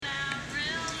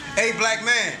Hey, black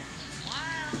man,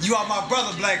 you are my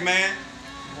brother, black man.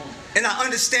 And I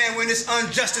understand we're in this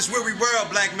injustice weary world,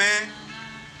 black man.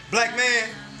 Black man,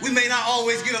 we may not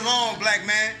always get along, black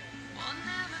man.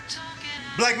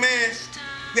 Black man,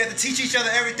 we have to teach each other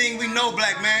everything we know,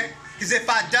 black man. Because if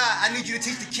I die, I need you to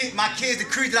teach my kids the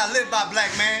creed that I live by,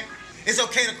 black man. It's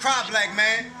okay to cry, black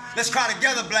man. Let's cry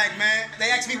together, black man.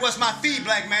 They ask me what's my fee,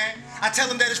 black man. I tell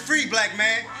them that it's free, black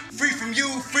man. Free from you,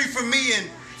 free from me, and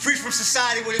free from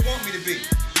society where they want me to be.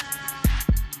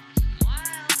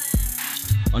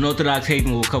 Unorthodox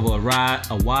Haven will cover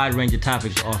a wide range of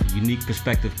topics to offer unique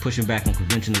perspective, pushing back on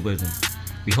conventional wisdom.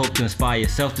 We hope to inspire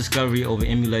self-discovery over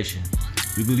emulation.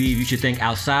 We believe you should think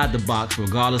outside the box,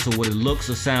 regardless of what it looks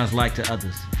or sounds like to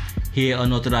others. Here at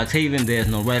Unorthodox Haven, there's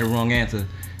no right or wrong answer,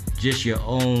 just your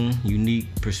own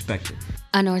unique perspective.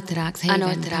 Unorthodox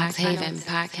Haven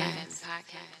Podcast.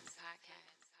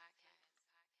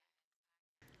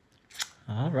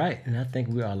 All right, and I think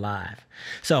we are live.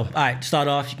 So, all right, to start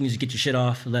off, you can just get your shit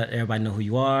off, let everybody know who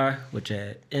you are, what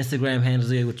your Instagram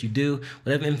handles is, what you do.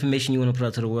 Whatever information you want to put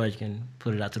out to the world, you can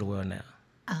put it out to the world now.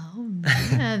 Oh,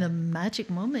 man, the magic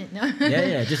moment.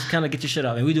 yeah, just kind of get your shit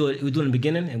off. And we do it in the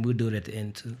beginning, and we'll do it at the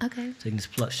end, too. Okay. So you can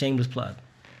just plug, shameless plug.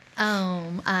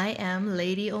 I am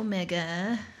Lady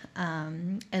Omega,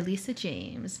 Elisa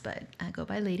James, but I go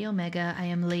by Lady Omega. I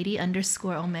am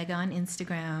Lady_Omega on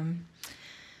Instagram.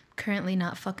 Currently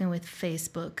not fucking with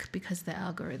Facebook because the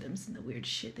algorithms and the weird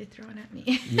shit they're throwing at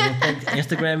me. You don't think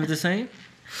Instagram is the same?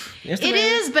 It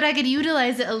is, but I could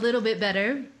utilize it a little bit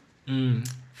better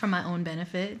for my own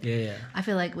benefit. Yeah. I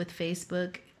feel like with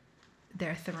Facebook,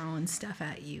 they're throwing stuff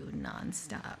at you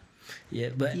nonstop. Yeah,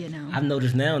 but you know. I've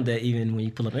noticed now that even when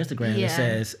you pull up Instagram, it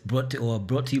says brought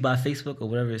to you by Facebook or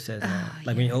whatever it says.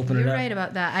 Like when you open it up. You're right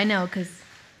about that. I know, because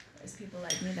there's people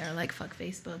like me that are like, fuck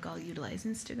Facebook, I'll utilize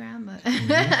Instagram. But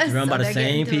run by the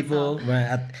same people. It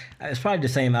right? It's probably the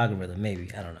same algorithm,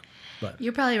 maybe. I don't know. But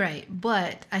you're probably right.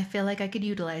 But I feel like I could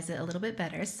utilize it a little bit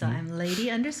better. So I'm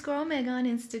Lady_Omega on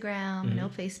Instagram. No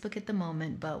Facebook at the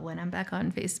moment. But when I'm back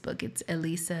on Facebook, it's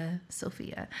Elisa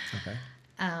Sophia. Okay.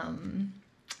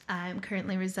 I'm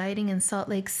currently residing in Salt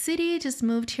Lake City. Just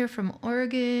moved here from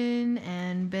Oregon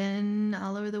and been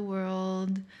all over the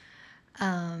world.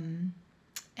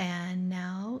 And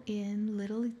now in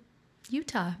Little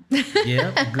Utah.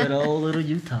 Yeah, good old Little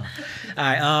Utah. All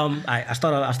right. I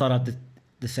start off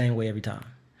the same way every time.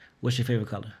 What's your favorite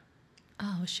color?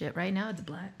 Oh shit! Right now it's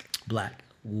black. Black.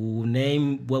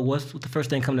 Name what's the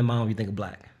first thing come to mind when you think of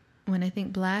black? When I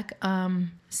think black,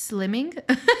 slimming.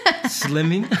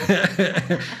 Slimming?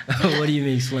 What do you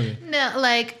mean slimming? No,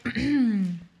 like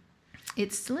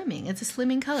it's slimming. It's a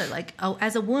slimming color. Like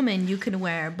as a woman, you can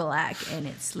wear black and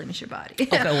it slims your body.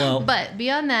 Okay, well. But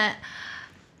beyond that.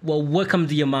 Well, what comes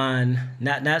to your mind?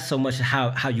 Not so much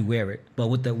how you wear it, but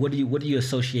what do you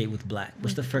associate with black?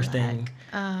 What's the first thing?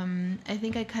 I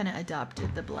think I kind of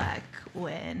adopted the black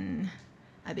when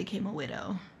I became a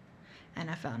widow. And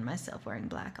I found myself wearing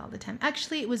black all the time.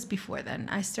 Actually, it was before then.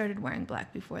 I started wearing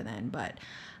black before then. But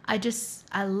I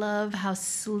love how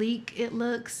sleek it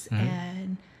looks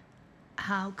and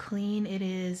how clean it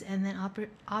is. And then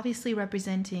obviously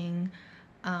representing,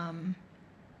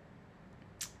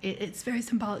 it's very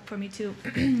symbolic for me too.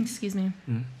 Excuse me.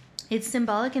 It's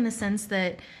symbolic in the sense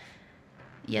that,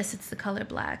 yes, it's the color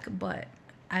black, but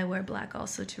I wear black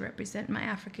also to represent my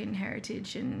African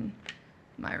heritage and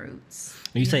my roots.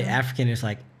 When you say African, it's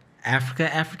like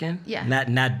African? Yeah.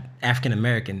 Not African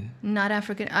American. Not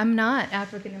African. I'm not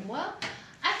African. Well,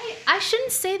 I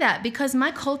shouldn't say that because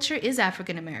my culture is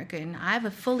African American.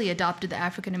 I've fully adopted the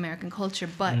African American culture,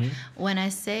 but when I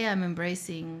say I'm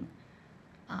embracing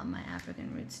my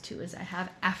African roots too, is I have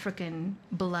African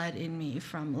blood in me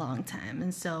from a long time.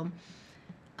 And so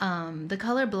the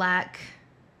color black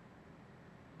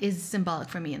is symbolic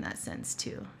for me in that sense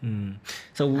too.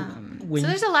 So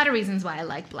there's a lot of reasons why I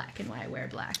like black and why I wear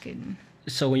black. And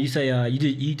so when you say you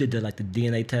did the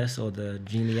DNA test or the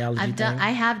genealogy thing?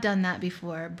 I have done that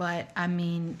before, but I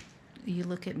mean, you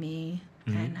look at me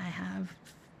and I have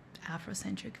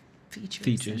Afrocentric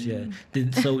features. Yeah.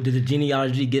 Did the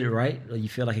genealogy get it right? Or you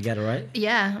feel like it got it right?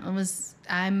 Yeah,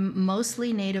 I'm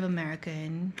mostly Native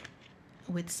American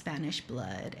with Spanish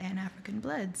blood and African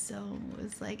blood, so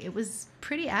it was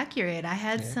pretty accurate. I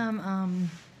had some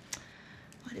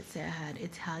what did it say I had?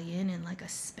 Italian and like a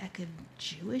speck of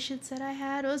Jewish. It said I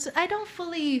had. I don't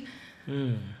fully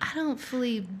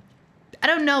I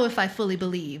don't know if I fully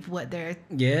believe what they're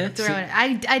throwing.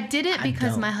 I did it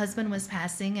because my husband was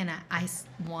passing, and I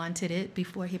wanted it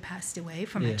before he passed away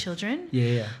for my children.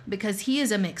 Yeah. Because he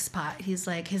is a mixed pot. He's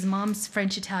like, his mom's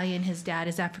French Italian, his dad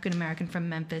is African American from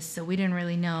Memphis, so we didn't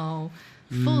really know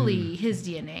fully his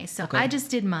DNA. So I just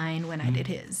did mine when I did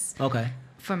his. Okay.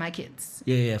 For my kids.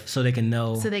 Yeah. So they can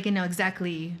know. So they can know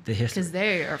exactly the history. Because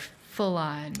they are full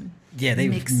on. Yeah, they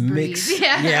mix.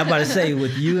 Yeah, I'm about to say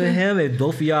with you and him, if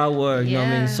both of y'all were, you know what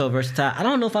I mean, so versatile. I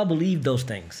don't know if I believe those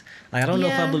things. Like I don't know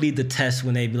if I believe the test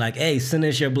when they be like, "Hey, send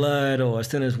us your blood," or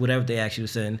send us whatever they ask you to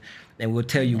send, and we'll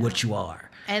tell you what you are.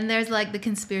 And there's like the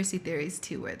conspiracy theories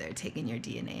too, where they're taking your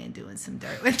DNA and doing some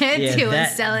dirt with it too,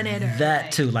 and selling it. Or that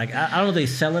like, too. Like I don't know if they're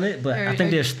selling it, but I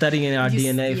think they're studying our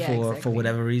DNA for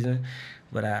whatever reason.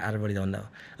 But I really don't know.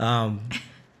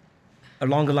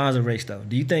 Along the lines of race, though,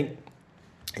 do you think?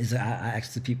 I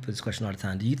ask the people this question all the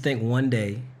time. Do you think one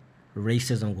day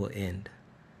racism will end?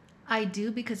 I do,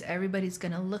 because everybody's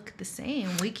going to look the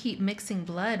same. We keep mixing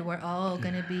blood. We're all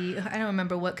going to be... I don't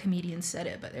remember what comedian said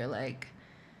it, but they're like...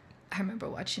 I remember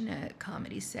watching a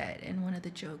comedy set, and one of the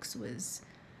jokes was...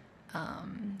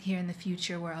 here in the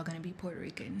future, we're all going to be Puerto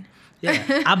Rican.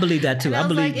 Yeah, I believe that too. I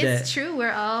believe that it's true.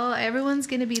 Everyone's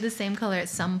going to be the same color at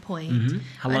some point.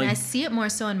 Mm-hmm. And I see it more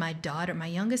so in my daughter. My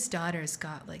youngest daughter's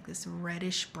got like this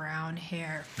reddish brown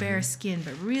hair, fair skin,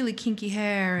 but really kinky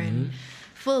hair, and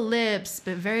full lips,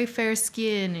 but very fair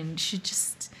skin, and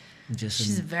she's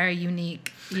very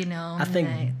unique, you know. I think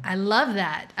I love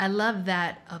that. I love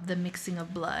that of the mixing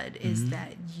of blood is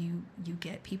that you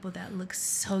get people that look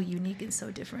so unique and so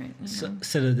different. You know?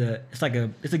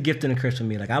 It's a gift and a curse for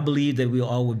me. Like I believe that we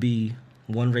all would be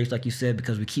one race, like you said,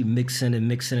 because we keep mixing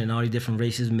and all these different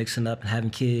races mixing up and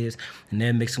having kids, and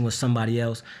they're mixing with somebody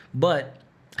else. But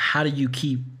how do you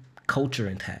keep culture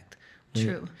intact?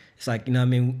 True. It's like, you know what I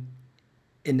mean,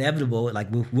 inevitable. Like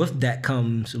with that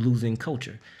comes losing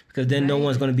culture. Because then no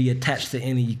one's going to be attached to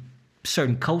any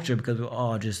certain culture because we're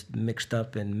all just mixed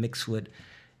up and mixed with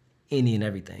any and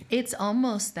everything. It's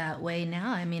almost that way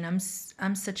now. I mean, I'm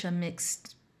such a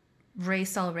mixed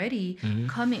race already.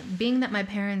 Being that my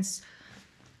parents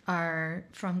are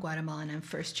from Guatemala and I'm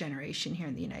first generation here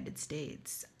in the United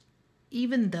States,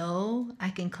 even though I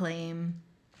can claim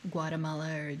Guatemala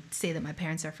or say that my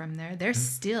parents are from there, they're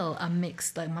still a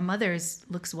mix. Like my mother's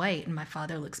looks white and my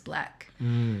father looks black.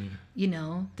 You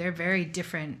know, they're very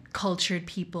different cultured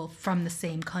people from the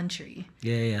same country.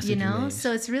 Yeah. You know,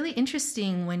 so it's really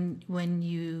interesting when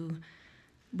you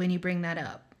bring that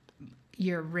up,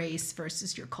 your race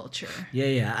versus your culture.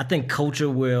 Yeah. I think culture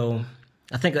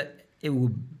it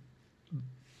will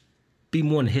be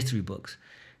more in the history books.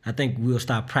 I think we'll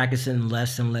start practicing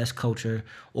less and less culture,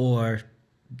 or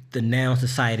the now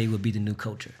society would be the new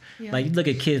culture. Yeah. Like you look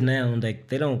at kids now, like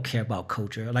they don't care about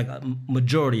culture. Like a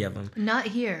majority of them. Not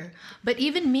here, but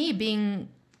even me being,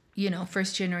 you know,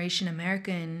 first generation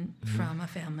American from a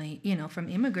family, you know, from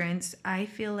immigrants, I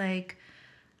feel like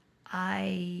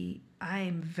I'm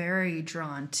very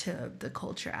drawn to the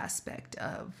culture aspect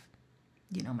of,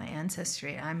 you know, my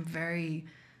ancestry. I'm very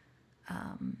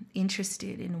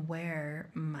interested in where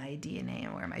my DNA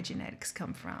and where my genetics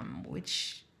come from,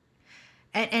 which.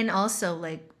 And also,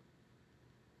 like,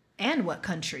 and what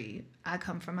country I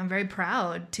come from. I'm very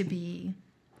proud to be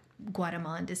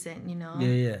Guatemalan descent, you know?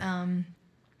 Yeah.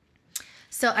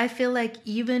 So I feel like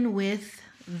even with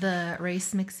the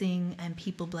race mixing and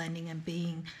people blending and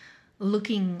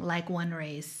looking like one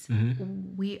race,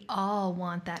 we all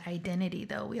want that identity,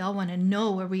 though. We all want to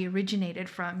know where we originated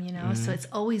from, you know? So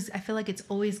I feel like it's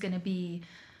always going to be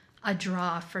a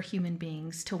draw for human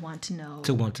beings to want to know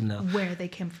where they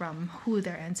came from, who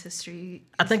their ancestry is.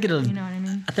 I think you know what I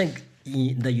mean? I think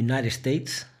the United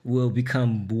States will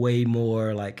become way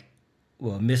more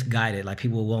misguided. Like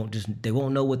people won't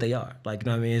know what they are. Like, you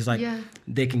know what I mean? It's like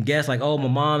they can guess like, oh, my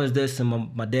mom is this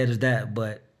and my dad is that.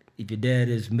 But if your dad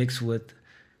is mixed with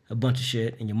a bunch of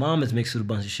shit and your mom is mixed with a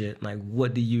bunch of shit, like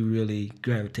what do you really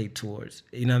gravitate towards?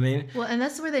 You know what I mean? Well, and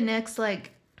that's where the next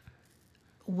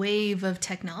wave of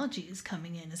technology is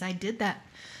coming in. As I did that,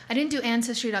 I didn't do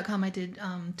Ancestry.com, I did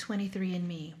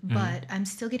 23andMe, but I'm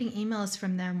still getting emails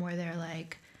from them where they're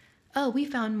like, oh, we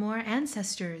found more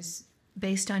ancestors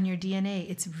based on your DNA.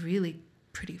 It's really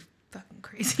pretty fucking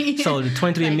crazy. So the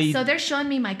 23andMe, so they're showing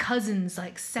me my cousins,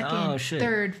 like second,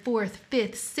 third, fourth,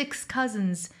 fifth, sixth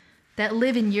cousins that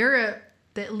live in Europe,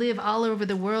 that live all over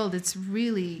the world. It's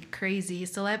really crazy.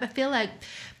 So I feel like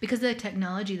because of the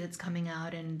technology that's coming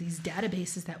out and these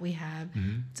databases that we have,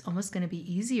 it's almost going to be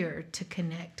easier to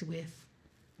connect with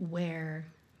where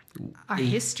our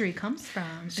history comes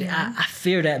from. See, I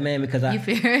fear that, man, because You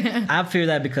fear? I fear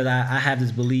that because I have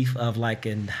this belief of like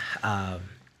a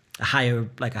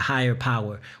higher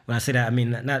power. When I say that, I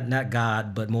mean not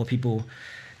God, but more people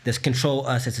that control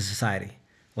us as a society,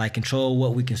 like control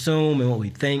what we consume and what we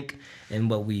think and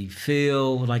what we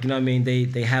feel. Like, you know what I mean?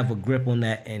 They have a grip on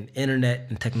that, and internet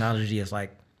and technology is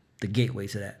like the gateway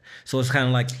to that. So it's kind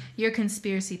of like, You're a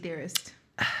conspiracy theorist.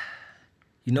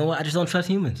 you know what? I just don't trust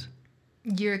humans.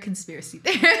 You're a conspiracy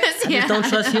theorist. I just don't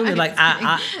trust humans. Like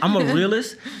I'm a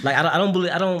realist. Like I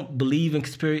don't believe in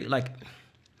conspiracy. Like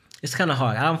it's kind of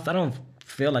hard. I don't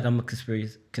feel like I'm a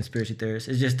conspiracy theorist.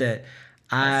 It's just that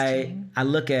I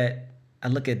look at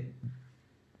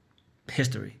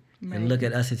history and look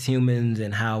at us as humans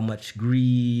and how much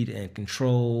greed and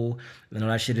control and all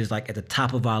that shit is like at the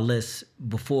top of our list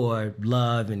before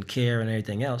love and care and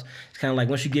everything else. It's kind of like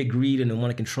once you get greed and they want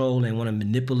to control and want to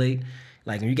manipulate,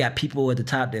 like when you got people at the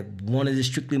top that want to just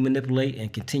strictly manipulate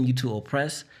and continue to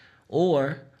oppress,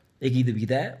 or it can either be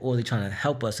that or they're trying to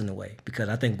help us in a way, because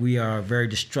I think we are very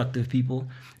destructive people.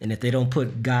 And if they don't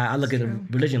put God, I look at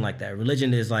religion like that.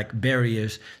 Religion is like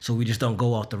barriers so we just don't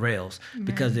go off the rails. Right.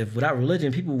 Because if without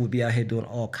religion, people would be out here doing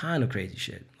all kind of crazy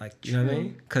shit. Like, you know what I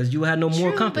mean? Because you had no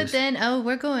moral compass. But then,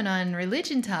 we're going on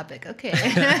religion topic. Okay.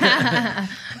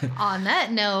 On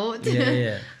that note,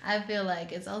 I feel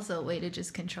like it's also a way to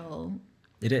just control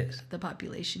it is the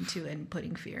population too, and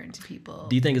putting fear into people.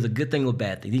 Do you think it's a good thing or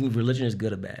bad thing? Do you think religion is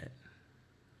good or bad?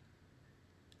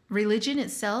 Religion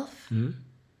itself, mm-hmm.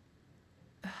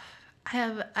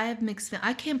 I have mixed.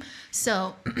 I came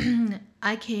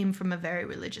from a very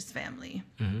religious family,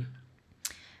 mm-hmm.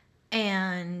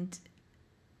 and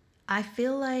I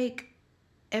feel like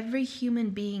every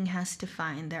human being has to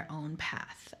find their own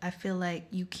path. I feel like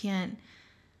you can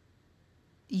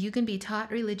be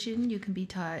taught religion, you can be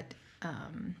taught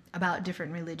about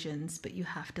different religions, but you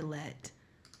have to let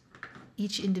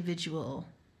each individual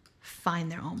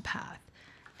find their own path.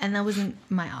 And that wasn't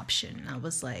my option. I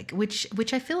was like, which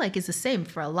I feel like is the same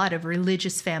for a lot of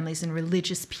religious families and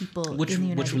religious people in the United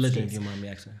States. Which religion, do you mind me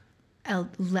asking?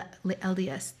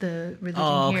 LDS, the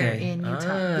religion here in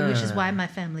Utah, which is why my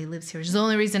family lives here. Which is the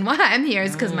only reason why I'm here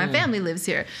is because my family lives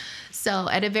here. So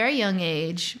at a very young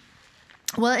age,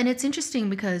 well, and it's interesting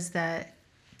because that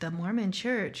the Mormon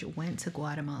Church went to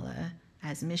Guatemala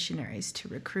as missionaries to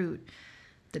recruit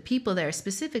the people there,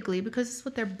 specifically because it's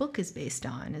what their book is based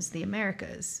on, is the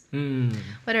Americas.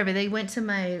 Whatever. They went to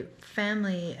my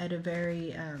family at a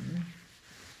very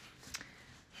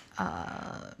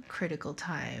critical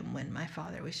time when my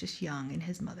father was just young and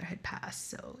his mother had passed.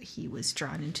 So he was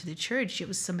drawn into the church. It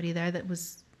was somebody there that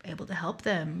was able to help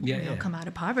them come out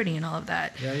of poverty and all of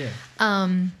that.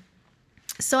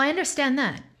 So I understand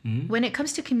that. When it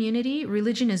comes to community,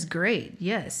 religion is great.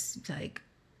 Yes, like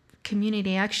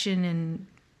community action and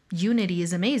unity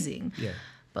is amazing. Yeah.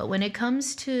 But when it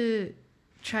comes to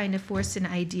trying to force an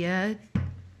idea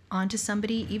onto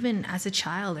somebody, even as a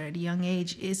child or at a young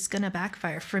age, it's going to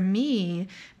backfire. For me,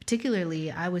 particularly,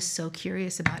 I was so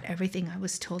curious about everything I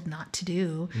was told not to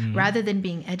do, rather than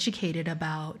being educated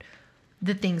about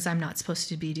the things I'm not supposed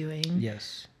to be doing.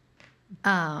 Yes.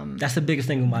 That's the biggest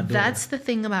thing about doing. That's the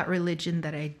thing about religion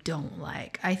that I don't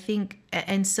like. I think,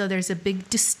 and so there's a big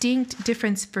distinct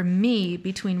difference for me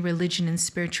between religion and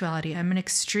spirituality. I'm an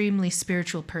extremely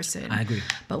spiritual person. I agree.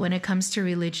 But when it comes to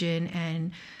religion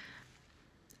and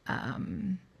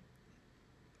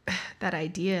that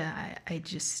idea,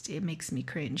 it makes me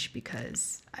cringe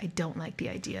because I don't like the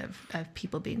idea of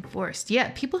people being forced.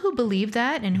 Yeah, people who believe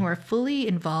that and who are fully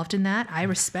involved in that, I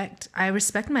respect. I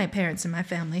respect my parents and my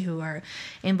family who are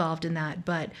involved in that,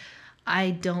 but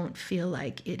I don't feel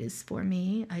like it is for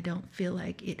me. I don't feel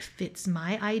like it fits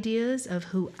my ideas of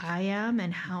who I am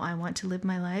and how I want to live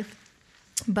my life.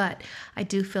 But I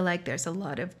do feel like there's a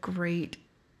lot of great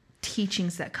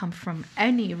teachings that come from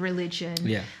any religion,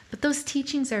 but those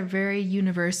teachings are very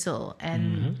universal,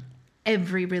 and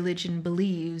every religion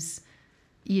believes,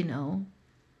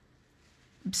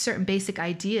 certain basic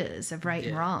ideas of right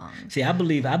and wrong. See, I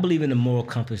believe in the moral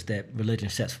compass that religion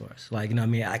sets for us. Like, I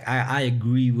mean, I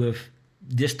agree with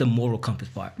just the moral compass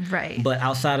part, right? But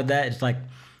outside of that, it's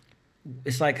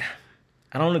like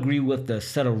I don't agree with the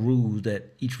set of rules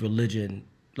that each religion.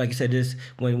 Like you said, this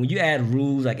when you add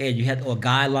rules, like, hey, you had or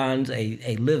guidelines,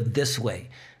 a live this way.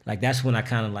 Like, that's when I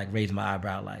kind of like raise my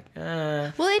eyebrow, like, Well,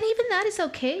 and even that is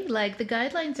okay. Like, the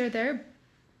guidelines are there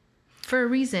for a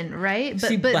reason, right?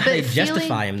 But they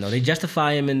justify them, though. They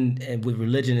justify them with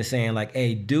religion and saying, like,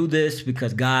 hey, do this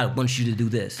because God wants you to do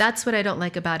this. That's what I don't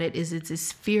like about it, is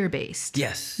it's fear-based.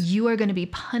 Yes. You are going to be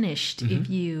punished if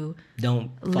you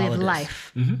don't live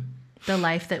life the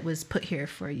life that was put here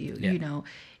for you. Yeah. You know,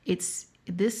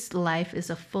 this life is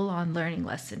a full-on learning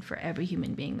lesson for every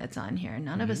human being that's on here.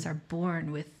 None of us are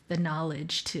born with the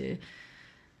knowledge to,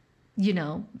 you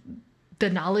know, the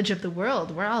knowledge of the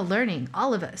world. We're all learning,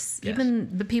 all of us. Yes.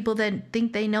 Even the people that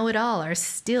think they know it all are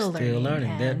still learning.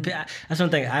 And That's one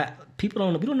thing. We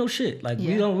don't know shit. Like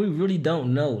Yeah. we really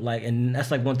don't know. Like, and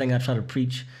that's like one thing I try to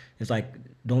preach is like,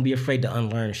 don't be afraid to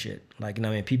unlearn shit. Like, you know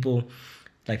what I mean?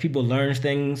 People learn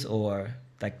things, or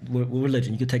like with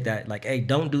religion, you could take that like, hey,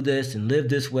 don't do this and live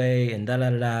this way and da da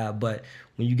da da. But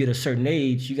when you get a certain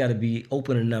age, you got to be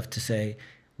open enough to say,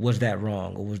 was that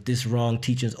wrong, or was this wrong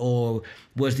teachings, or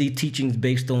was these teachings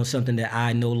based on something that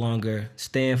I no longer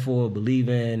stand for, believe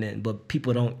in? But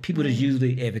people just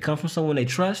usually, if it comes from someone they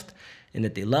trust and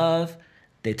that they love,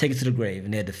 they take it to the grave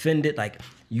and they defend it. Like,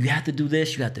 you have to do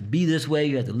this, you have to be this way,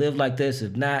 you have to live like this.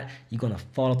 If not, you're gonna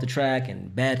fall off the track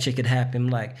and bad shit could happen.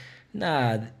 Like,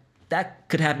 nah, that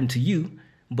could happen to you.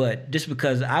 But just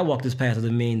because I walk this path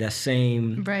doesn't mean that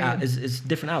same. Right. It's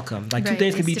different outcome. Like, two Right.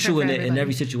 things can It's be true different for in everybody.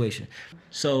 every situation.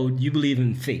 So you believe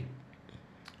in fate.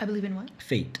 I believe in what?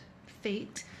 Fate.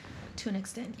 Fate, to an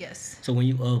extent, yes. So when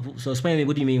you so explain to me,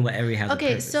 what do you mean by every has a Okay,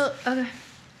 purpose? so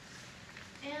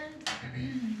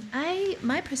and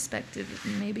my perspective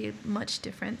may be much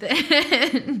different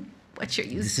than what you're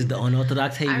used This to. is the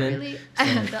unorthodox haven. I really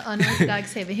the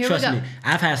unorthodox haven. Here Trust we go. me,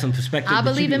 I've had some perspective. I that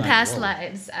you believe be in like, past whoa.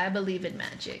 lives. I believe in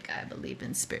magic. I believe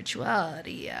in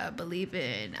spirituality. I believe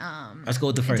in Let's go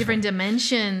with the first different one.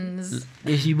 dimensions.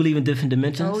 If you believe in different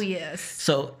dimensions. Oh yes.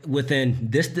 So within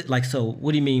this, like, so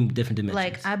what do you mean different dimensions?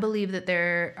 Like, I believe that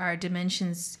there are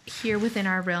dimensions here within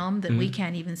our realm that we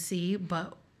can't even see,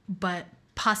 but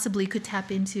possibly could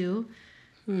tap into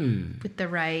with the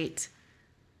right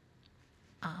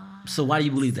So why do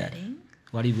you believe that? setting.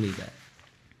 Why do you believe that?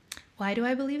 Why do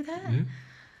I believe that?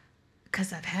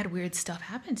 Because I've had weird stuff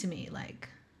happen to me, like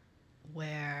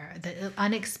where the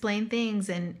unexplained things,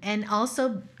 and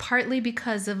also partly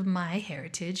because of my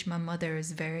heritage. My mother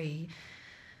is very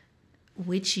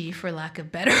witchy, for lack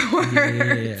of better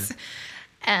words,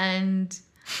 and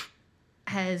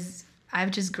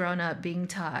I've just grown up being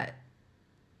taught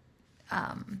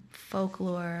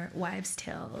folklore, wives'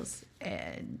 tales,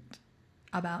 and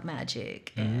about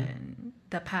magic and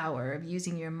the power of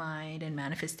using your mind and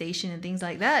manifestation and things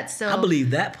like that. So I believe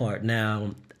that part.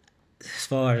 Now, as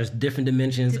far as different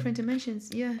dimensions, different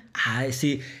dimensions, yeah. I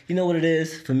see. You know what it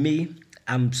is for me?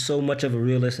 I'm so much of a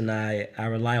realist, and I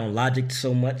rely on logic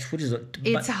so much, which is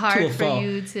It's to hard a for fault.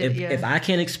 you to- If, yeah. if I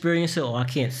can't experience it or I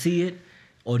can't see it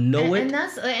or know it,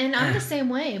 And I'm the same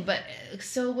way. But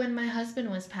so when my husband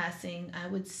was passing, I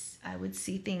would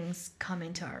see things come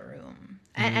into our room,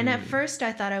 and at first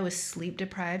I thought I was sleep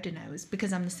deprived, and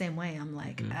because I'm the same way. I'm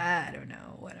like, I don't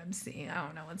know what I'm seeing. I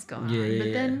don't know what's going on.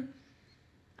 But then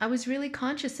I was really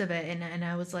conscious of it, and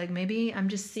I was like, maybe I'm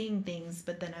just seeing things.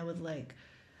 But then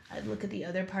I'd look at the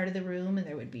other part of the room and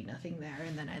there would be nothing there,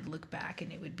 and then I'd look back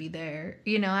and it would be there.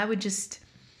 You know, I would just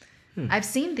I've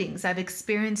seen things, I've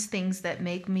experienced things that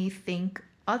make me think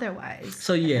otherwise.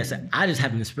 so yes, I just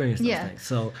haven't experienced those Yeah. things.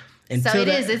 So So until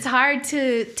it's hard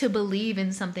to believe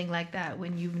in something like that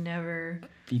when you've never,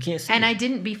 you can't see. and it. I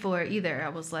didn't before either. I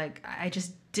was like, I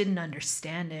just didn't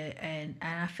understand it, and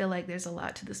I feel like there's a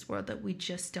lot to this world that we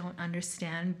just don't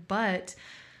understand. But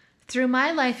through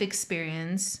my life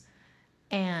experience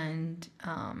and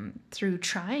through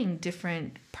trying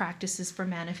different practices for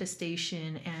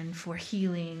manifestation and for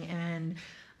healing, and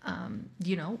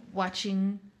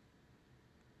watching,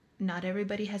 not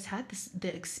everybody has had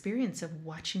the experience of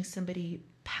watching somebody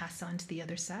pass on to the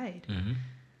other side.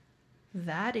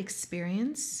 That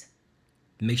experience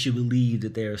makes you believe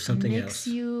that there is something makes else.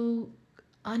 you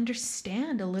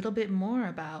understand a little bit more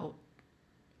about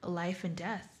life and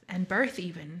death and birth,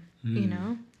 even, you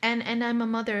know. And I'm a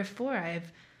mother of 4.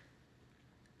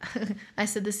 I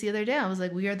said this the other day. I was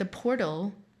like, we are the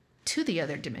portal to the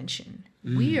other dimension.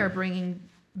 We are bringing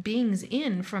beings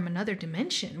in from another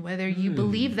dimension, whether you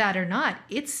believe that or not.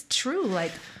 It's true.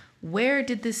 Like, where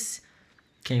did this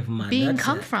Came from my being nutsack.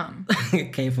 come from?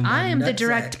 It came from my I am the nutsack.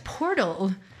 direct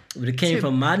portal. But it came to-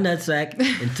 from my nutsack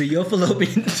into your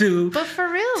fallopian tube. But for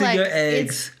real, to like, your it's,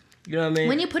 eggs. You know what I mean?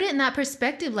 when you put it in that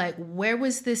perspective, like, where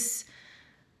was this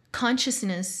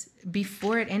consciousness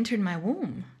before it entered my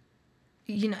womb?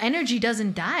 You know, energy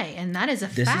doesn't die, and that is a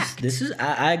fact.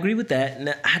 I agree with that.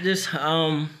 And I just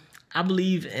I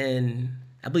believe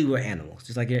we're animals,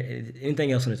 just like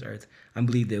anything else on this earth. I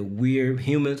believe that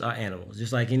humans are animals,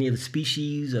 just like any other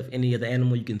species of any other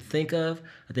animal you can think of.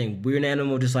 I think we're an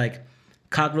animal, just like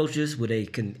cockroaches, where they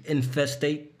can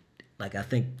infestate Like, I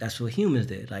think that's what humans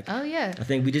did. Like, Oh, yeah. I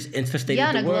think we just infestated Yeah,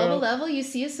 on the a world. global level, you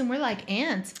see us and we're like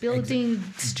ants building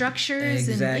structures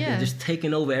Exactly, and just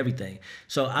taking over everything.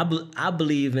 So I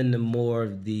believe in the more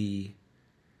of the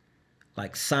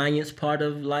like science part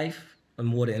of life,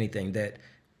 more than anything. That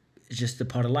it's just a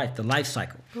part of life, the life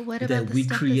cycle. But what that about the we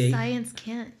stuff create. that science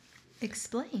can't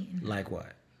explain? Like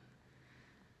what?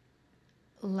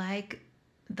 Like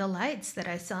the lights that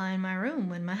I saw in my room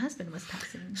when my husband was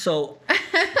passing. So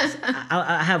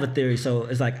I have a theory. So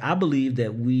it's like I believe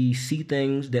that we see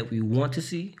things that we want to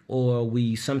see, or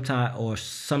we some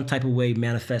type of way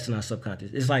manifest in our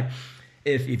subconscious. It's like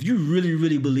if you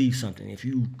really believe something, if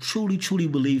you truly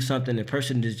believe something, the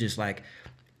person is just like,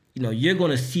 you're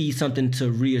gonna see something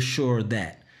to reassure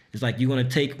that. It's like you're gonna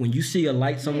take when you see a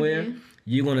light somewhere. Maybe.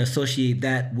 You're going to associate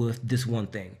that with this one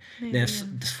thing. Now,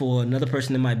 for another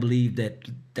person that might believe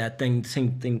that thing,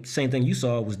 same thing you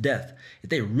saw was death. If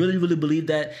they really believe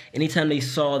that, anytime they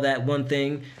saw that one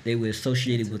thing, they would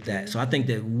associate it with that. So I think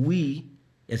that we,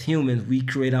 as humans, we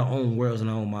create our own worlds in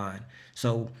our own mind.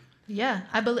 So Yeah,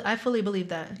 I fully believe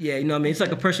that. yeah, you know what I mean? It's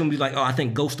like a person would be like, oh, I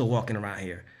think ghosts are walking around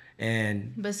here.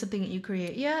 And But something that you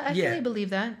create. Yeah, I Yeah. fully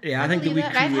believe that. Yeah, I think that believe we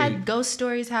I've had create- ghost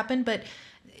stories happen, but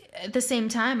at the same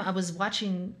time, I was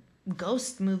watching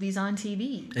ghost movies on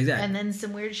TV. Exactly. And then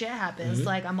some weird shit happens. Mm-hmm.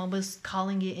 Like I'm almost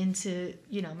calling it into,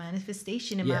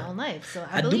 manifestation in my Yeah. own life. So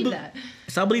I believe that.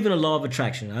 So I believe in the law of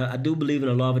attraction. I do believe in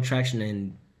the law of attraction,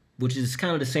 and which is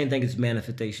kind of the same thing as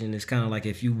manifestation. It's kind of like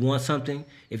if you want something,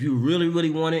 if you really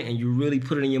want it, and you really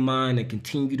put it in your mind and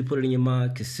continue to put it in your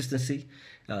mind, consistency,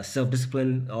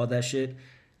 self-discipline, all that shit,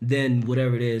 then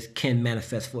whatever it is can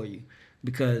manifest for you.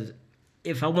 Because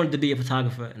if I wanted to be a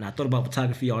photographer and I thought about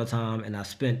photography all the time and I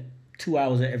spent 2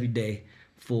 hours every day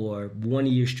for 1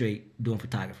 year straight doing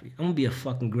photography, I'm gonna be a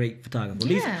fucking great photographer.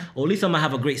 Yeah. Or at least I'm gonna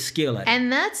have a great skill at it.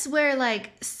 And that's where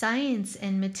like science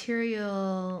and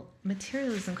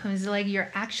materialism comes. Like you're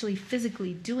actually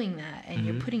physically doing that and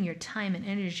you're putting your time and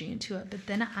energy into it. But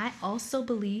then I also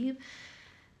believe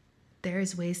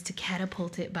there's ways to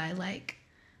catapult it by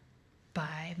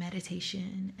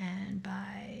meditation and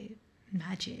by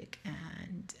magic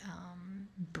and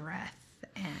breath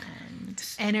and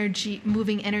energy,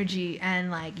 moving energy,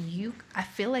 and I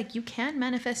feel like you can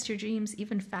manifest your dreams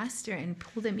even faster and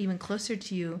pull them even closer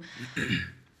to you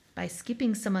by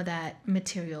skipping some of that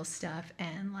material stuff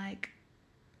and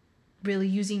really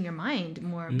using your mind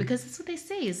more, because that's what they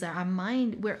say is that our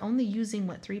mind, we're only using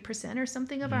 3% or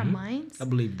something of our minds. I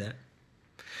believe that.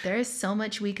 There is so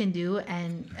much we can do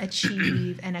and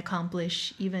achieve and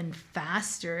accomplish even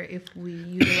faster if we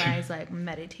utilize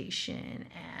meditation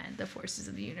and the forces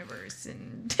of the universe.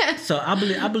 And So I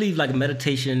believe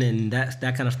meditation and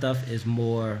that kind of stuff is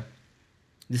more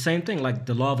the same thing. Like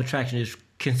the law of attraction is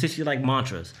consistently like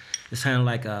mantras. It's kind of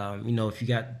like if you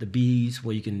got the bees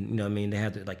where you can they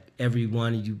have to, every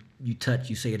one you touch,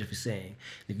 you say a different saying.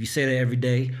 If you say that every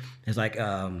day, it's like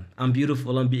I'm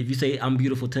beautiful. If you say I'm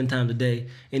beautiful 10 times a day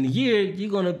in a year,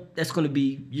 you're gonna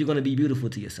be beautiful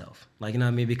to yourself.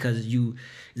 Because it's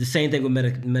the same thing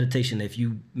with meditation. If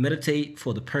you meditate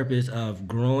for the purpose of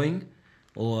growing,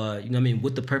 or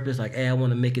with the purpose hey, I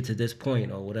want to make it to this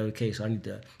point or whatever the case, so I need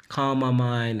to calm my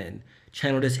mind and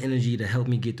channel this energy to help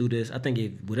me get through this. I think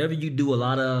if whatever you do a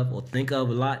lot of or think of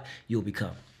a lot, you'll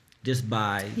become just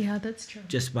by that's true.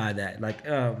 just by that.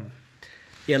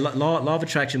 Law of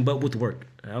attraction, but with work.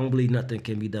 I don't believe nothing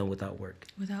can be done without work.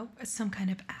 Without some kind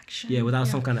of action. Yeah, without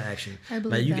some kind of action. I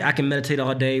believe that. I can meditate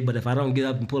all day, but if I don't get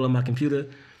up and pull up my computer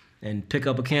and pick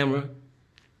up a camera,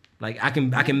 I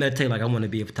can meditate I want to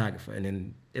be a photographer, and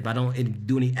then if I don't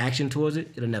do any action towards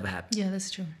it, it'll never happen. Yeah,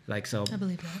 that's true. So I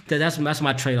believe that. That's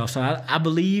my trade-off. So I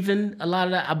believe in a lot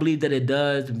of that. I believe that it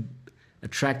does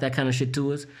attract that kind of shit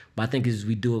to us, but I think is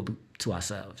we do it to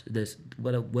ourselves.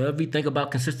 Whatever we think about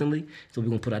consistently, so we're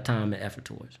gonna put our time and effort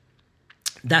towards.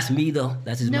 That's me though.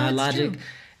 That's just my it's logic. True.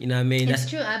 You know what I mean? It's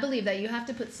true. I believe that you have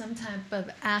to put some type of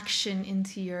action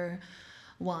into your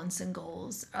wants and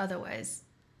goals. Otherwise,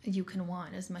 you can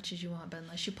want as much as you want, but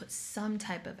unless you put some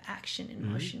type of action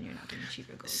in motion, you're not going to achieve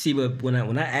your goals. See, but when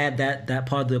I add that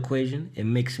part of the equation, it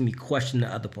makes me question the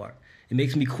other part. It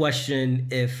makes me question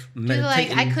if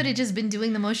meditating. I could have just been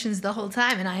doing the motions the whole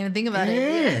time and I didn't even think about it.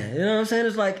 Yeah, you know what I'm saying?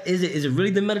 It's is it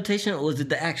really the meditation or is it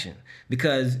the action?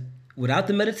 Because without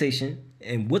the meditation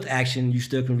and with action, you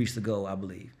still can reach the goal, I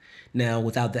believe. Now,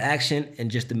 without the action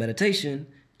and just the meditation,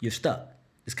 you're stuck.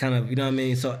 It's kind of, you know what I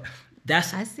mean? So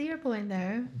I see your point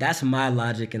there. That's my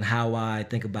logic and how I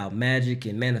think about magic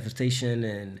and manifestation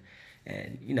and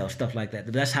stuff like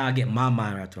that. That's how I get my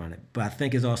mind wrapped around it. But I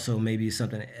think it's also maybe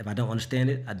something, if I don't understand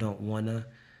it, I don't want to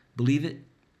believe it.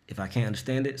 if I can't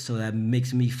understand it. So that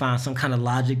makes me find some kind of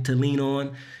logic to lean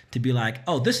on to be like,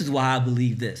 oh, this is why I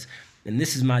believe this. And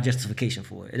this is my justification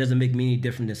for it. It doesn't make me any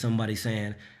different than somebody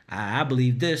saying, I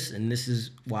believe this, and this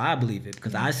is why I believe it.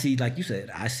 Because I see, like you said,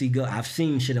 I've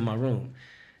seen shit in my room.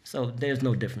 So there's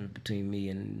no difference between me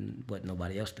and what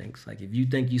nobody else thinks. Like, if you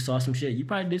think you saw some shit, you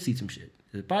probably did see some shit.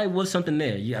 There probably was something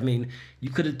there. You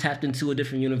could have tapped into a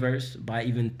different universe by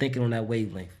even thinking on that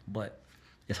wavelength. But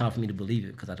it's hard for me to believe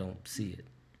it because I don't see it.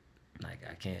 Like,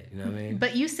 I can't, you know what I mean?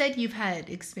 But you said you've had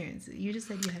experiences. You just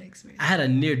said you had experience. I had a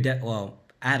near-death,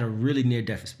 I had a really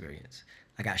near-death experience.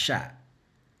 I got shot.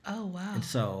 Oh, wow. And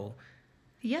so...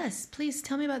 Yes, please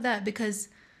tell me about that, because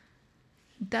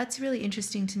that's really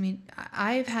interesting to me.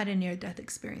 I've had a near-death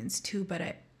experience too, but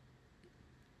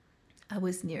I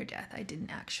was near death. I didn't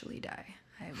actually die.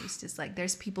 I was just like,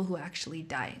 there's people who actually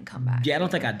die and come back. Yeah, I don't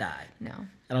think I died. No.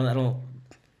 I don't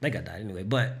think I died anyway.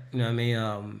 But, you know what I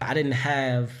mean? I didn't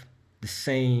have the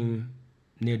same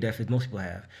near-death as most people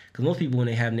have. Because most people, when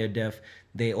they have near-death,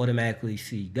 they automatically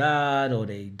see God, or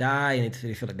they die and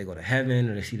they feel like they go to heaven,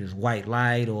 or they see this white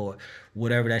light or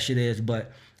whatever that shit is.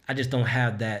 But I just don't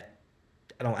have that.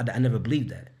 I never believed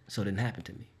that. So it didn't happen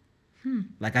to me.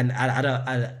 Like,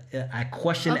 I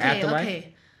question afterlife.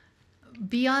 Okay.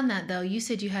 Beyond that, though, you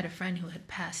said you had a friend who had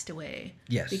passed away.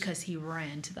 Yes. Because he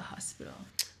ran to the hospital.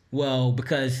 Well,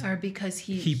 because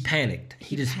he panicked.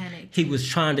 He panicked. He was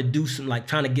trying to do some, like,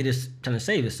 trying to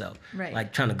save himself. Right.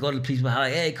 Like, trying to go to the police,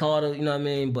 like, hey, Carter, you know what I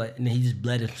mean? And then he just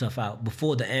bled himself out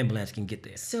before the ambulance can get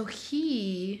there. So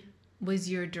he was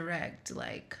your direct,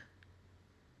 like,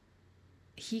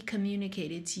 he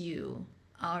communicated to you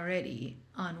already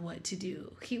on what to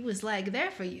do. He was, like,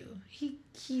 there for you.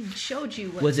 He showed you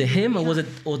what was to it do. him, or was it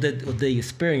the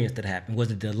experience that happened?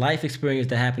 Was it the life experience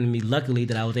that happened to me? Luckily,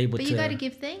 that I was able to. But you got to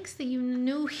give thanks that you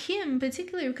knew him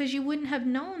particularly, because you wouldn't have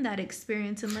known that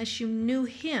experience unless you knew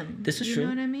him. This is true. true. You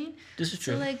know what I mean? This is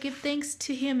true. So, like, give thanks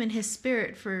to him and his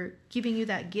spirit for giving you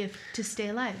that gift to stay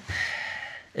alive.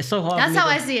 It's so hard. That's how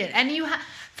I see it. And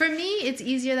for me, it's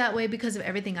easier that way because of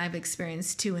everything I've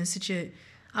experienced too.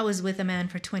 I was with a man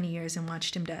for 20 years and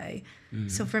watched him die.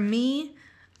 So for me,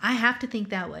 I have to think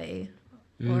that way,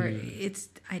 or it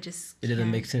doesn't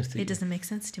make sense to you. It doesn't make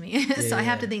sense to me. So I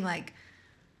have to think, like,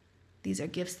 these are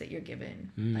gifts that you're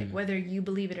given. Like, whether you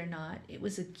believe it or not, it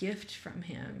was a gift from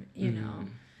him, you know,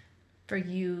 for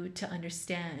you to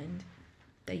understand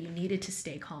that you needed to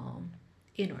stay calm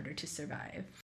in order to survive.